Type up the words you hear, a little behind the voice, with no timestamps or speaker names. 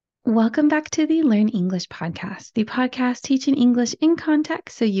Welcome back to the Learn English podcast, the podcast teaching English in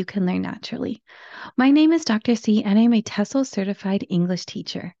context so you can learn naturally. My name is Dr. C, and I'm a TESOL certified English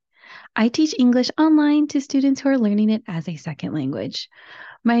teacher. I teach English online to students who are learning it as a second language.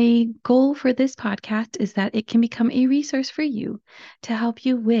 My goal for this podcast is that it can become a resource for you to help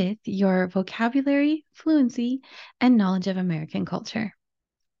you with your vocabulary, fluency, and knowledge of American culture.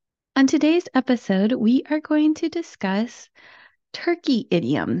 On today's episode, we are going to discuss turkey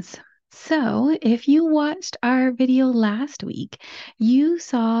idioms. So, if you watched our video last week, you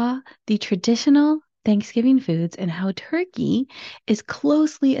saw the traditional Thanksgiving foods and how turkey is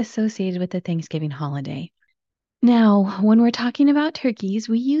closely associated with the Thanksgiving holiday. Now, when we're talking about turkeys,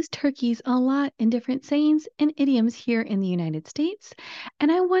 we use turkeys a lot in different sayings and idioms here in the United States.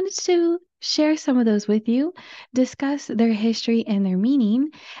 And I wanted to share some of those with you, discuss their history and their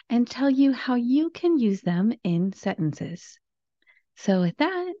meaning, and tell you how you can use them in sentences. So with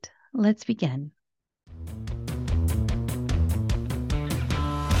that, let's begin.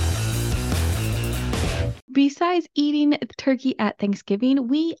 Besides eating turkey at Thanksgiving,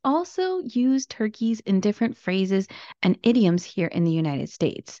 we also use turkeys in different phrases and idioms here in the United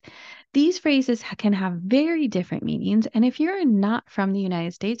States. These phrases can have very different meanings, and if you're not from the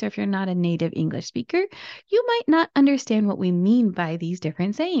United States or if you're not a native English speaker, you might not understand what we mean by these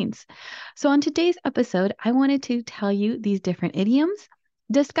different sayings. So on today's episode, I wanted to tell you these different idioms,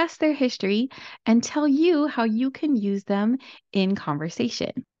 discuss their history, and tell you how you can use them in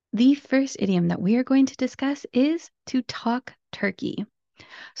conversation. The first idiom that we are going to discuss is to talk turkey.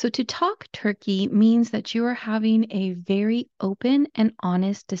 So, to talk turkey means that you are having a very open and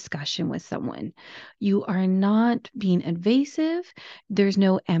honest discussion with someone. You are not being evasive. There's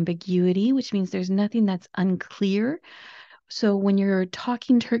no ambiguity, which means there's nothing that's unclear. So, when you're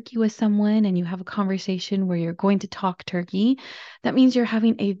talking turkey with someone and you have a conversation where you're going to talk turkey, that means you're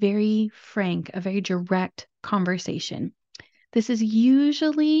having a very frank, a very direct conversation. This is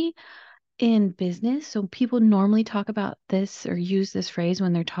usually in business. So people normally talk about this or use this phrase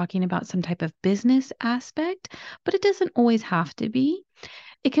when they're talking about some type of business aspect, but it doesn't always have to be.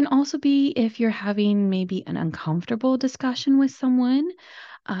 It can also be if you're having maybe an uncomfortable discussion with someone,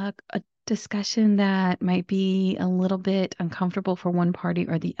 a discussion that might be a little bit uncomfortable for one party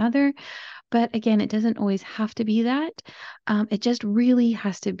or the other. But again, it doesn't always have to be that. It just really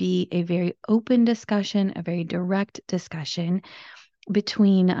has to be a very open discussion, a very direct discussion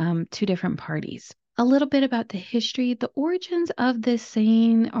between two different parties. A little bit about the history. The origins of this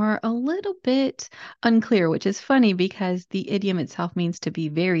saying are a little bit unclear, which is funny because the idiom itself means to be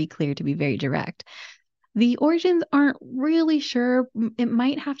very clear, to be very direct. The origins aren't really sure. It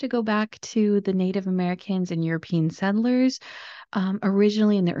might have to go back to the Native Americans and European settlers,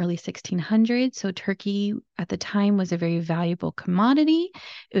 originally in the early 1600s. So turkey at the time was a very valuable commodity.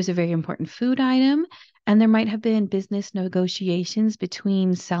 It was a very important food item. And there might have been business negotiations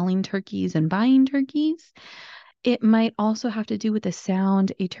between selling turkeys and buying turkeys. It might also have to do with the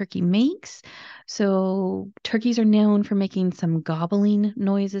sound a turkey makes. So turkeys are known for making some gobbling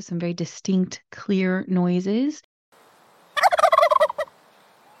noises, some very distinct, clear noises.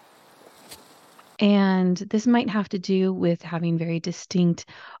 And this might have to do with having very distinct,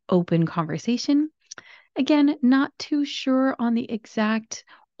 open conversation. Again, not too sure on the exact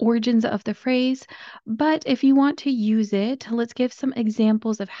origins of the phrase, but if you want to use it, let's give some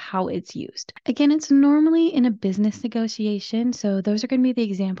examples of how it's used. Again, it's normally in a business negotiation, so those are going to be the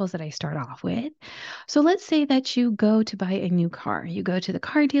examples that I start off with. So let's say that you go to buy a new car. You go to the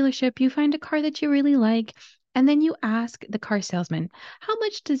car dealership, you find a car that you really like, and then you ask the car salesman, how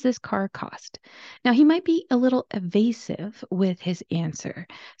much does this car cost? Now, he might be a little evasive with his answer.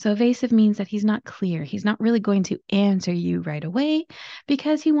 So evasive means that he's not clear. He's not really going to answer you right away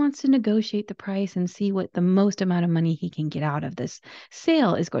because he wants to negotiate the price and see what the most amount of money he can get out of this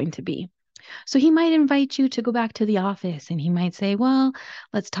sale is going to be. So he might invite you to go back to the office and he might say, well,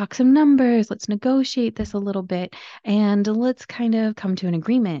 let's talk some numbers, let's negotiate this a little bit, and let's kind of come to an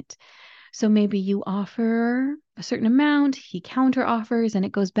agreement. So maybe you offer a certain amount, he counter offers, and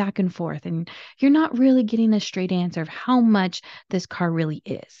it goes back and forth. And you're not really getting a straight answer of how much this car really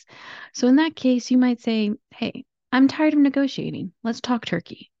is. So in that case, you might say, hey, I'm tired of negotiating. Let's talk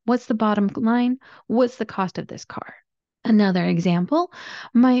turkey. What's the bottom line? What's the cost of this car? Another example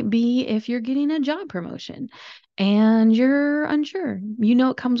might be if you're getting a job promotion and you're unsure. You know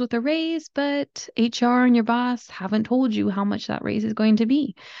it comes with a raise, but HR and your boss haven't told you how much that raise is going to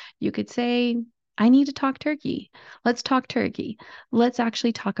be. You could say, I need to talk turkey. Let's talk turkey. Let's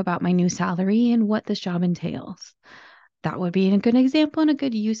actually talk about my new salary and what this job entails. That would be a good example and a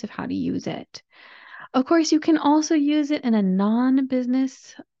good use of how to use it. Of course, you can also use it in a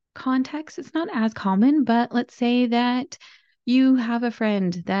non-business context, it's not as common, but let's say that you have a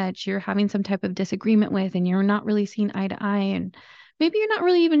friend that you're having some type of disagreement with and you're not really seeing eye to eye, and maybe you're not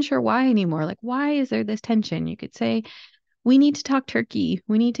really even sure why anymore. Like, why is there this tension? You could say, we need to talk turkey.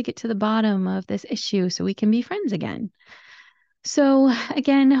 We need to get to the bottom of this issue so we can be friends again. So,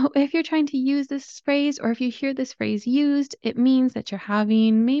 again, if you're trying to use this phrase or if you hear this phrase used, it means that you're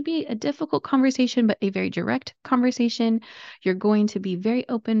having maybe a difficult conversation, but a very direct conversation. You're going to be very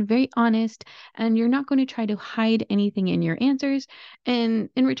open, very honest, and you're not going to try to hide anything in your answers. And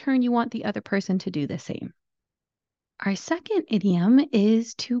in return, you want the other person to do the same. Our second idiom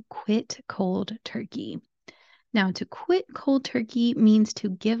is to quit cold turkey. Now, to quit cold turkey means to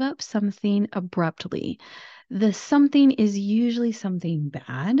give up something abruptly. The something is usually something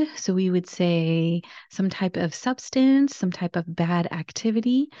bad. So we would say some type of substance, some type of bad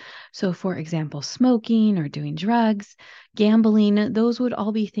activity. So, for example, smoking or doing drugs, gambling, those would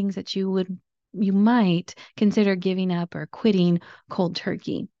all be things that you might consider giving up or quitting cold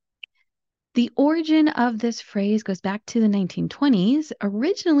turkey. The origin of this phrase goes back to the 1920s.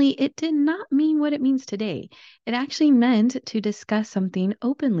 Originally, it did not mean what it means today. It actually meant to discuss something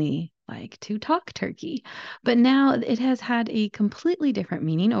openly, like to talk turkey. But now it has had a completely different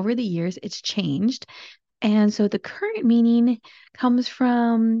meaning. Over the years, it's changed. And so the current meaning comes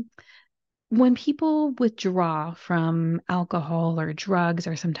from when people withdraw from alcohol or drugs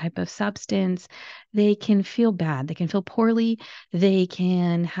or some type of substance, they can feel bad. They can feel poorly. They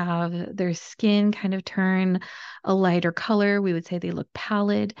can have their skin kind of turn a lighter color. We would say they look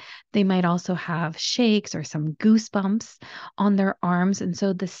pallid. They might also have shakes or some goosebumps on their arms. And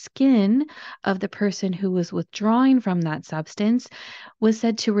so the skin of the person who was withdrawing from that substance was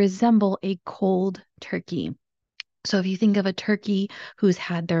said to resemble a cold turkey. So if you think of a turkey who's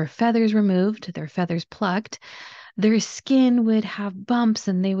had their feathers removed, their feathers plucked, their skin would have bumps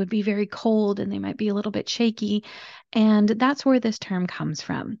and they would be very cold and they might be a little bit shaky. And that's where this term comes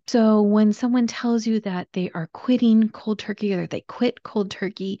from. So when someone tells you that they are quitting cold turkey or they quit cold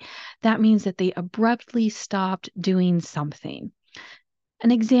turkey, that means that they abruptly stopped doing something. An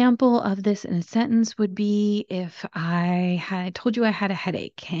example of this in a sentence would be if I had told you I had a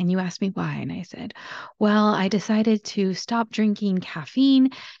headache and you asked me why. And I said, well, I decided to stop drinking caffeine.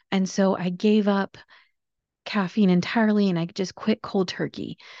 And so I gave up caffeine entirely and I just quit cold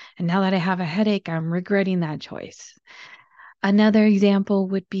turkey. And now that I have a headache, I'm regretting that choice. Another example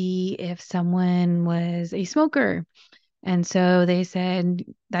would be if someone was a smoker. And so they said,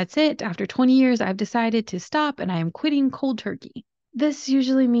 that's it. After 20 years, I've decided to stop and I am quitting cold turkey. This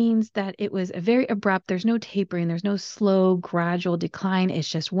usually means that it was a very abrupt, there's no tapering, there's no slow, gradual decline. It's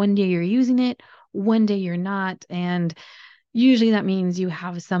just one day you're using it, one day you're not. And usually that means you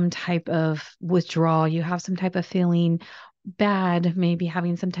have some type of withdrawal, you have some type of feeling bad, maybe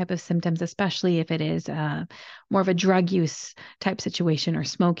having some type of symptoms, especially if it is more of a drug use type situation or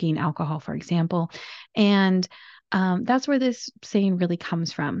smoking alcohol, for example. And that's where this saying really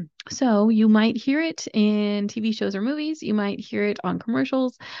comes from. So you might hear it in TV shows or movies. You might hear it on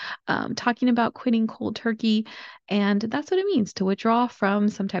commercials talking about quitting cold turkey. And that's what it means to withdraw from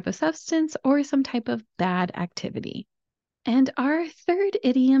some type of substance or some type of bad activity. And our third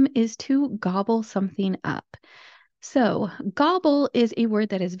idiom is to gobble something up. So, gobble is a word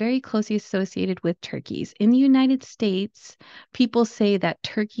that is very closely associated with turkeys. In the United States, people say that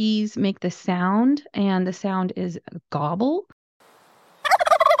turkeys make the sound, and the sound is gobble.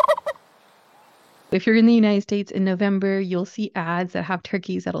 If you're in the United States in November, you'll see ads that have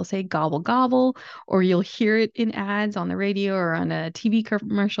turkeys that'll say gobble gobble, or you'll hear it in ads on the radio or on a TV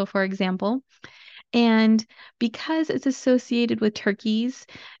commercial, for example. And because it's associated with turkeys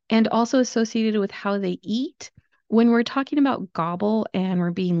and also associated with how they eat, when we're talking about gobble and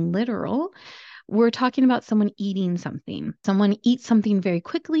we're being literal, we're talking about someone eating something. Someone eats something very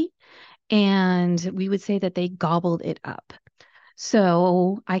quickly, and we would say that they gobbled it up.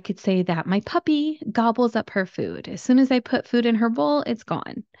 So I could say that my puppy gobbles up her food. As soon as I put food in her bowl, it's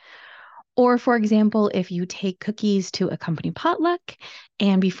gone. Or, for example, if you take cookies to a company potluck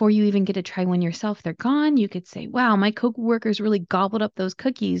and before you even get to try one yourself, they're gone, you could say, wow, my coworkers really gobbled up those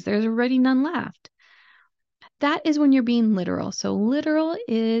cookies. There's already none left. That is when you're being literal. So, literal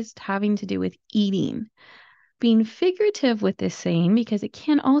is having to do with eating. Being figurative with this saying, because it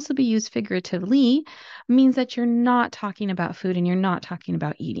can also be used figuratively, means that you're not talking about food and you're not talking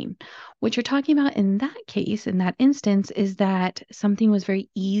about eating. What you're talking about in that case, in that instance, is that something was very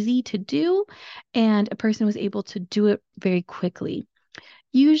easy to do and a person was able to do it very quickly.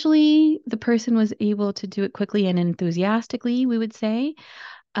 Usually, the person was able to do it quickly and enthusiastically, we would say.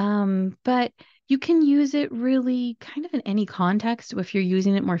 But You can use it really kind of in any context if you're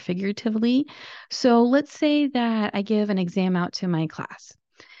using it more figuratively. So let's say that I give an exam out to my class,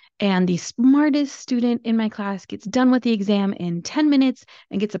 and the smartest student in my class gets done with the exam in 10 minutes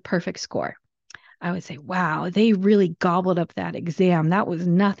and gets a perfect score. I would say, wow, they really gobbled up that exam. That was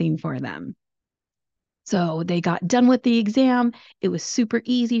nothing for them. So they got done with the exam. It was super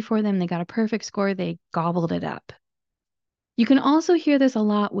easy for them. They got a perfect score. They gobbled it up. You can also hear this a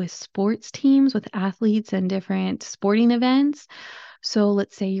lot with sports teams, with athletes and different sporting events. So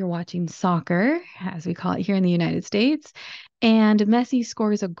let's say you're watching soccer, as we call it here in the United States, and Messi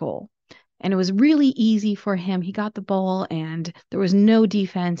scores a goal. And it was really easy for him. He got the ball and there was no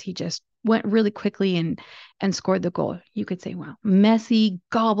defense. He just went really quickly and scored the goal. You could say, wow, Messi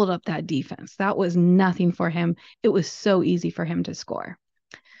gobbled up that defense. That was nothing for him. It was so easy for him to score.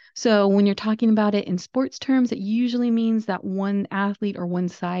 So when you're talking about it in sports terms, it usually means that one athlete or one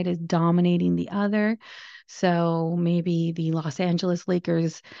side is dominating the other. So maybe the Los Angeles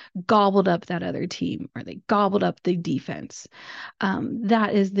Lakers gobbled up that other team, or they gobbled up the defense.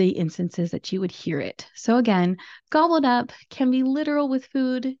 That is the instances that you would hear it. So again, gobbled up can be literal with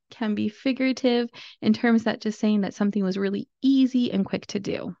food, can be figurative in terms that just saying that something was really easy and quick to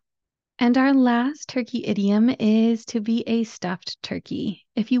do. And our last turkey idiom is to be a stuffed turkey.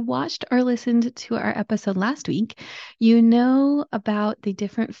 If you watched or listened to our episode last week, you know about the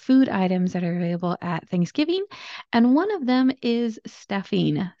different food items that are available at Thanksgiving, and one of them is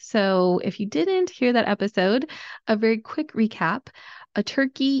stuffing. So if you didn't hear that episode, a very quick recap. A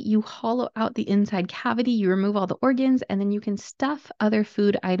turkey, you hollow out the inside cavity, you remove all the organs, and then you can stuff other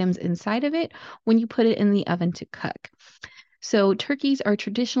food items inside of it when you put it in the oven to cook. So turkeys are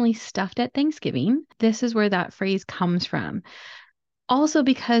traditionally stuffed at Thanksgiving. This is where that phrase comes from. Also,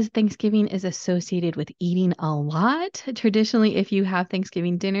 because Thanksgiving is associated with eating a lot, traditionally, if you have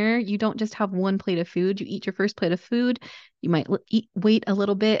Thanksgiving dinner, you don't just have one plate of food. You eat your first plate of food, you might wait a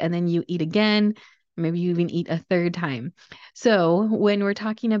little bit, and then you eat again. Maybe you even eat a third time. So, when we're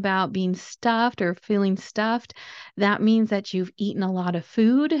talking about being stuffed or feeling stuffed, that means that you've eaten a lot of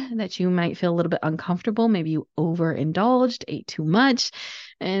food, that you might feel a little bit uncomfortable. Maybe you overindulged, ate too much,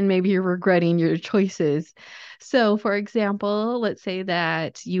 and maybe you're regretting your choices. So, for example, let's say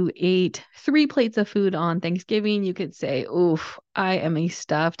that you ate 3 plates of food on Thanksgiving. You could say, oof, I am a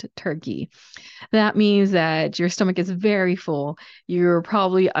stuffed turkey. That means that your stomach is very full. You're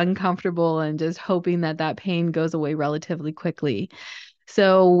probably uncomfortable and just hoping that that pain goes away relatively quickly.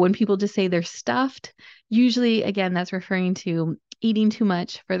 So, when people just say they're stuffed, usually, again, that's referring to eating too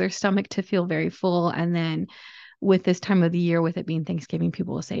much for their stomach to feel very full. And then with this time of the year, with it being Thanksgiving,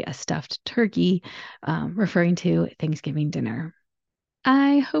 people will say a stuffed turkey, referring to Thanksgiving dinner.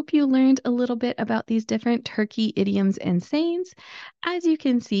 I hope you learned a little bit about these different turkey idioms and sayings. As you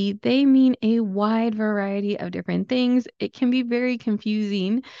can see, they mean a wide variety of different things. It can be very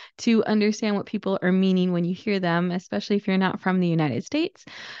confusing to understand what people are meaning when you hear them, especially if you're not from the United States.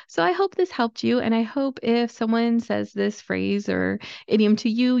 So I hope this helped you, and I hope if someone says this phrase or idiom to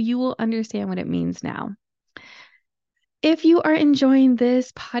you, you will understand what it means now. If you are enjoying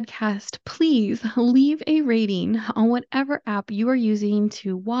this podcast, please leave a rating on whatever app you are using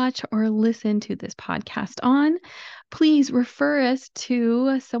to watch or listen to this podcast on. Please refer us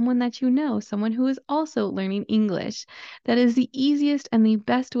to someone that you know, someone who is also learning English. That is the easiest and the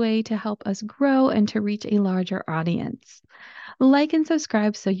best way to help us grow and to reach a larger audience. Like and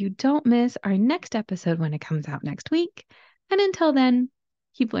subscribe so you don't miss our next episode when it comes out next week. And until then,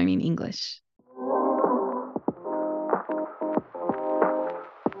 keep learning English.